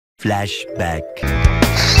Flashback.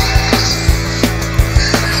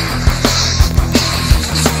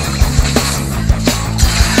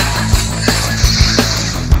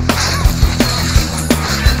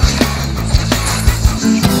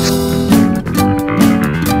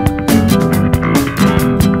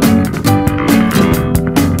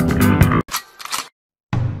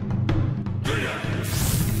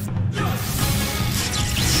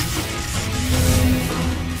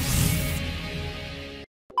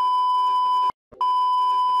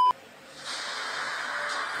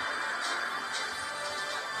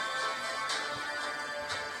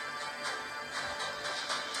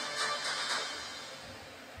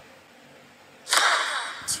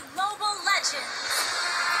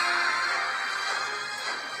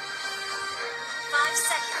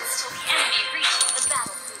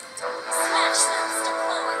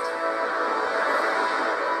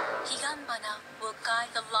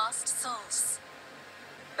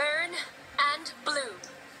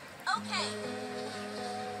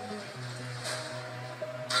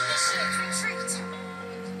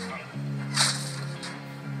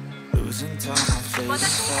 Losing time, my face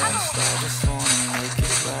is fast. I just wanna make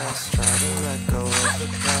it last. Try to let go of the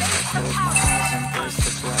past. I close my eyes, embrace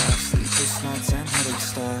the blast. Sleepless nights and headache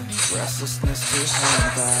stack. Restlessness to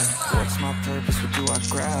hold back. What's my purpose? What do I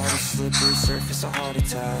grab? A slippery surface, a heart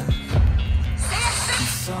attack. And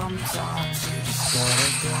sometimes you just gotta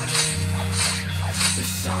believe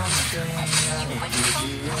there's something that'll give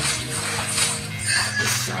you relief.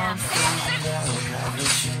 There's something that'll have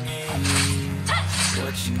what you need.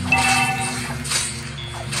 What you need.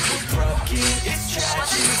 We're broken, it's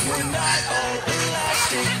tragic. We're not all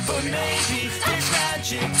elastic, but maybe there's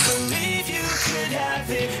magic. Believe you could have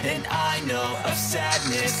it. And I know of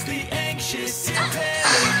sadness, the anxious and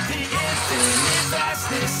panic, the infinite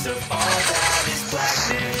vastness of all that is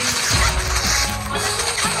blackness.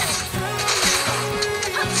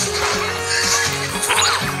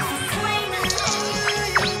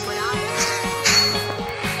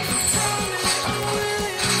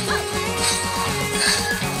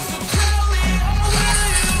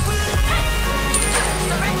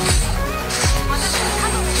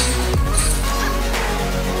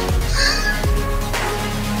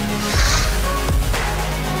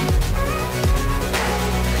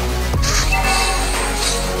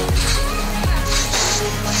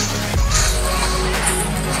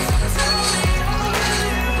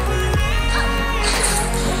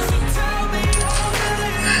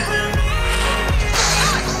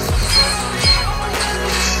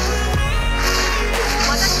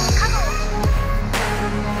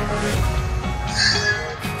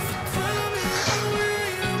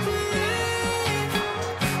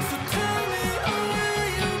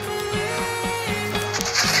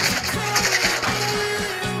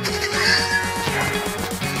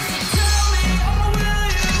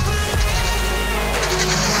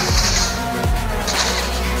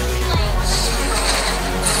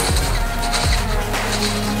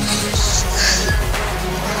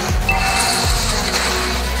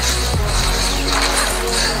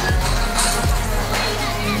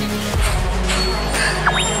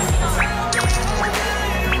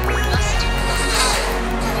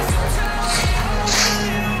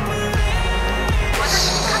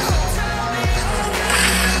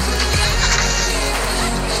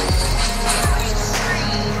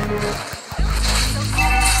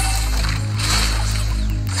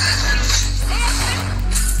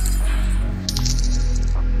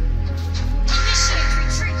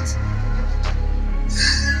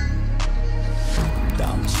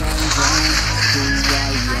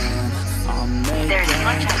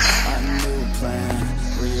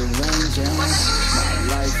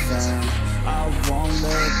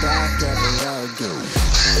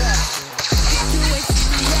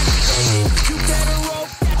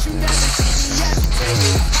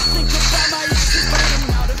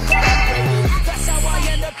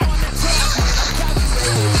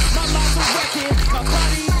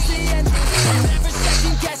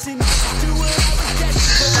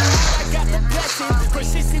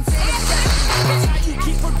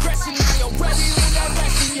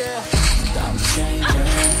 Changing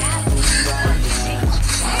who I am,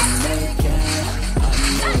 I'm making a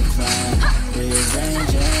new plan.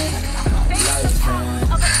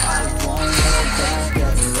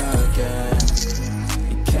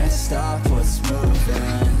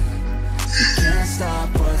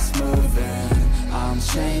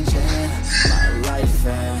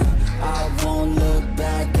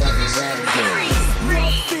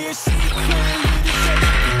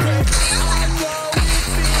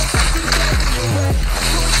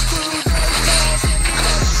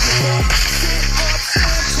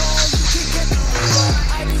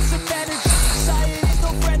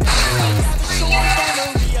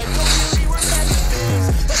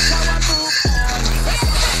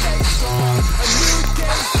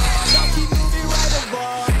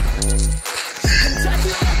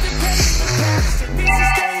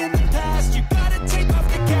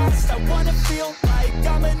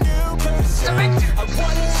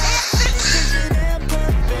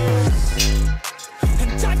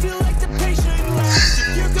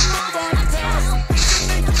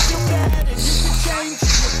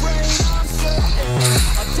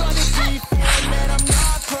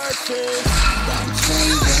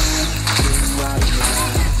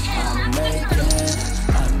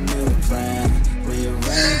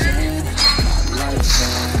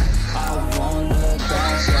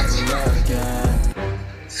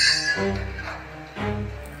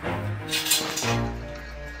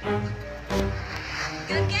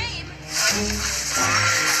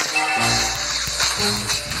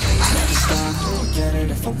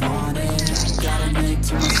 if I want it. I gotta make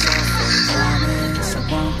to myself a promise. I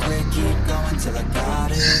won't quit, keep going till I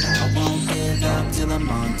got it. I won't give up till I'm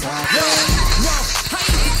on top of it. No, I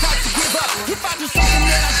ain't the type to give up. If I do something,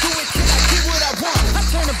 then I do it till I get what I want. I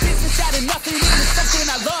turn a business out of nothing into something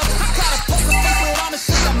I love. I got a poker face, but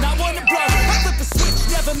honestly, I'm not one to bluff. I flip the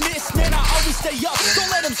switch, never miss, man, I always stay up.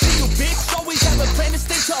 Don't let them see you, bitch, always have a plan to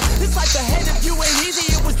stay tough. This life ahead of you ain't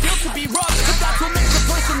easy, it was built to be rough. But that's what makes a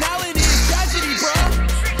personality is tragedy, bro.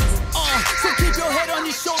 So keep your head on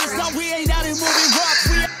your shoulders, now we ain't out here moving rocks,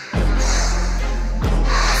 we I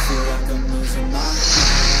feel like I'm losing my mind.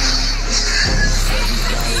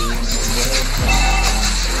 Everybody in the world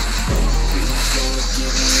please Lord,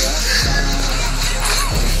 give me a sign.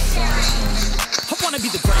 I wanna be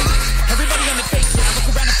the greatest. Everybody on the fake shit. I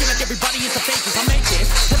look around and feel like everybody is the fakest. I make it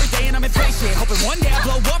every day and I'm impatient, hoping one day I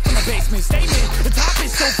blow up from the basement. Statement, the top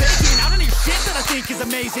is so vacant. I don't hear shit that I think is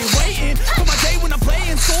amazing. Waiting for my day when I'm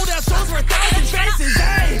playing sold out shows for 1,000 faces.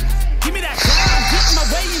 Hey, give me that crown, getting my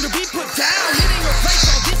way in to be put down. It ain't your place,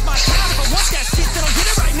 I'll get my town. If I want that shit, then I'll get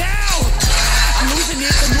it right now. I'm losing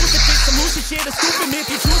it, I'm losing fix, I'm losing shit. A stupid myth,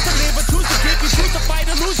 you choose to live or choose to grip. You choose to fight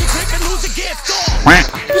or lose your grip and lose a gift.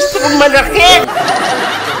 Gusto kong malaki!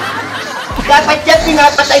 Dapat yan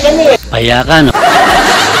pinapatayan eh! Paya ka, no?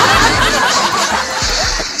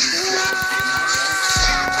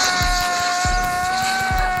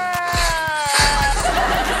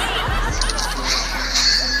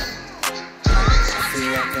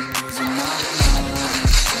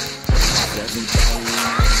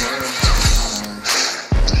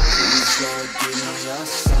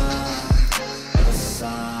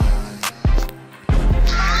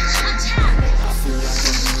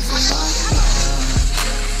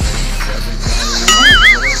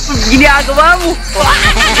 Ginagawa mo!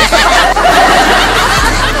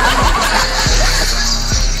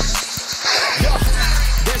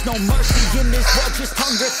 There's no mercy in this world, just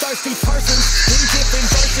hunger-thirsty persons in different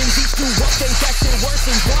versions, each do what they that shit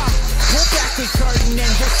worsens. Why? Pull back the curtain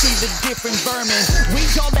and you'll see the different vermin. We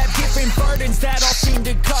all have different burdens that all seem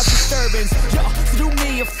to cause disturbance. Yo, do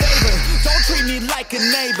me a favor, don't treat me like a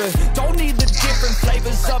neighbor. Don't need the different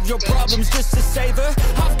flavors of your problems just to savor.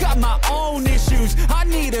 I've got my own issues, I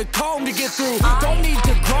need a comb to get through. Don't need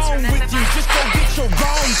to groan with you, just go get your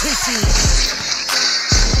own tissue.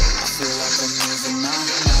 I feel like I'm losing my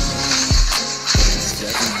mind. Is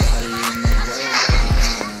everybody in the world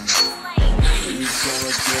please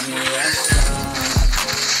Lord, give me a sign.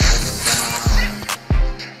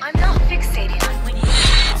 I'm not fixated on winning.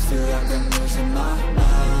 I feel like I'm losing my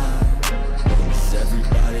mind. Is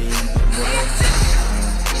everybody in the world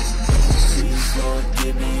please Lord,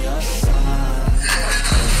 give me a sign.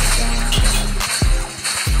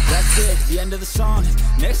 That's it, the end of the song.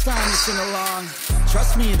 Next time you sing along,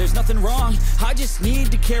 trust me, there's nothing wrong. I just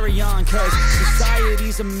need to carry on, cause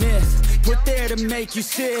society's a myth put there to make you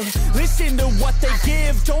sit. Listen to what they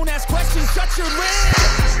give, don't ask questions, shut your lid.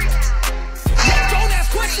 Yeah, don't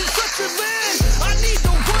ask questions, shut your lid. I need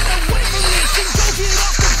to run away from this and go get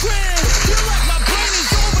off the grid. Feel like my brain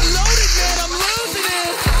is overloaded, man, I'm losing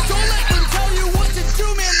it. Don't let them tell you what to do,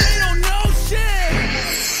 man, they don't know shit.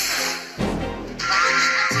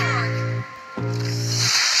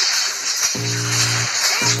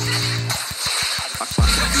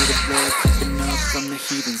 From the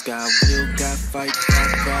heathens, got will, got fight,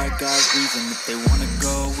 got pride, got reason. If they wanna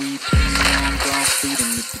go eat, I'm gon' feed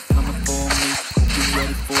them. If you're coming for me, be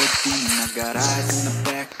ready for a demon. I got eyes in the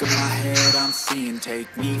back of my head, I'm seeing.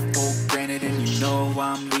 Take me for granted and you know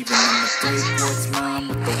I'm leaving. I'm afraid what's mine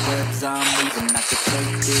with the webs I'm weaving. I could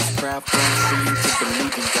take this crap from seeing to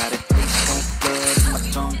believing. Got it taste no blood and my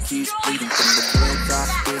tongue keeps bleeding. From the words I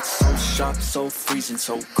spit, so sharp, so freezing,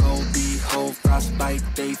 so cold. Behold, frostbite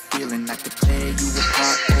they feeling. I could tear you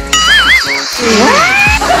apart, or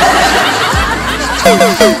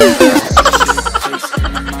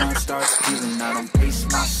my mind starts feeling. I don't pace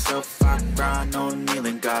myself, I grind on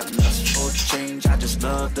kneeling. Got lust for change, I just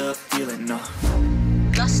love the feeling.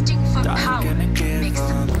 Lusting for power makes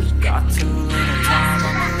them weak. Got too little time,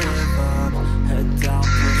 I'ma live up. Head down,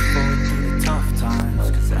 push forward through the tough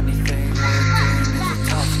times. Cause anything we're doing is a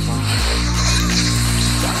tough climb.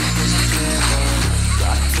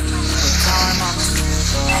 Got too little time, I'ma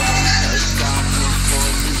live up. Head down, push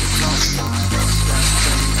forward through the tough times.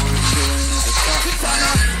 Anything we're doing is a tough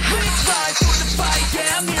climb. Big fight for the fight,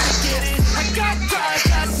 yeah, I'm here to get it. I got drive,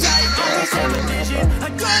 got sight, always have a vision. I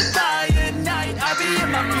don't lie at night, I be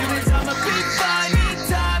in my feelings. I'ma be fine, need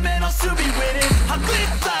time, and I'll soon be winning. I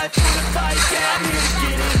live life for the fight, yeah, I'm here to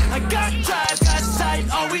get it. I got drive, got sight,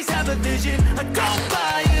 always have a vision. I don't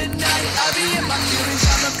lie at night, I be in my feelings.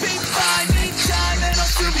 I'ma be fine, need time, and I'll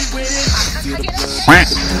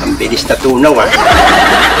Ang bilis natunaw ah.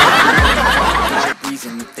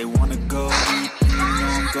 Reason if they wanna go eat, and you know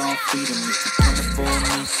I'm gon' feed 'em. If you're coming for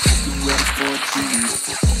me, you ready for a treat.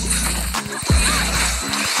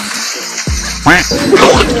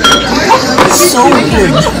 So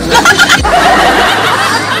good.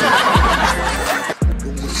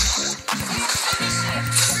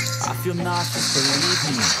 I feel nauseous, believe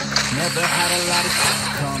me. Never had a lot of shit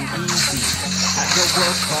come easy. Had to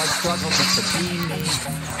work hard, struggle just to be me.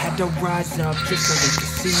 Had to rise up just so they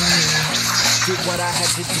could see me. Did what I had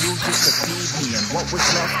to do just to feed me. And what was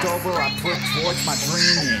left over I put towards my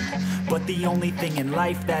dreaming. But the only thing in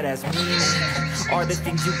life that has meaning are the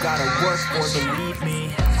things you gotta work for, believe me.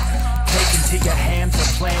 Take into your hands a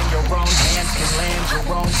plan, your own hands can land your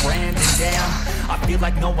own brand. And damn, I feel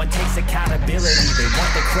like no one takes accountability. They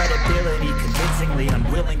want the credibility, convincingly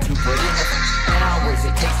unwilling to put in the hours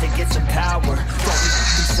it takes to get some power. Don't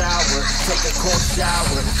be sour, take a cold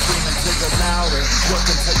shower, scream until you're louder, work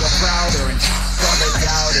until you're prouder, and all the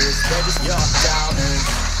doubters, they're just young downers.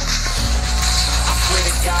 I swear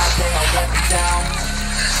to God they all let me down.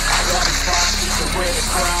 I love these bosses to wear the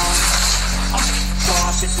crown. I'm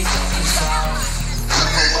off if these fucking clowns.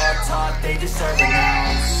 People are taught they deserve an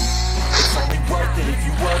ounce. It's only worth it if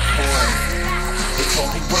you work for it. It's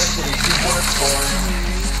only worth it if you work for it.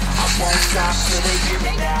 I won't stop till they hear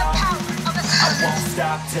me now. I won't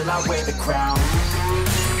stop till I wear the crown.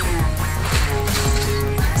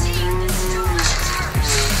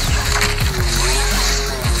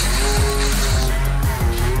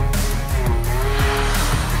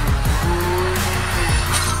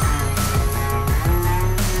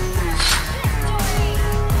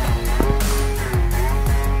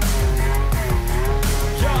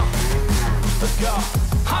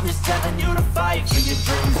 I'm just telling you to fight for your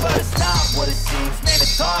dreams, but it's not what it seems. Man,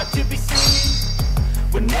 it's hard to be seen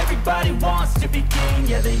when everybody wants to be king.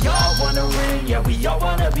 Yeah, they all wanna ring, yeah, we all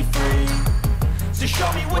wanna be free. So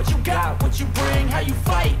show me what you got, what you bring, how you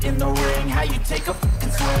fight in the ring, how you take a fucking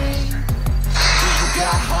swing. Do you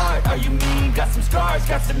got heart, are you mean? Got some scars,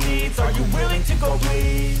 got some needs, are you willing to go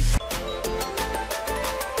bleed?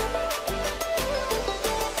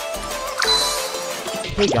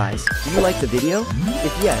 Hey guys, do you like the video?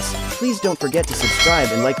 If yes, please don't forget to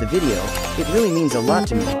subscribe and like the video, it really means a lot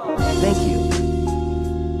to me. Thank you.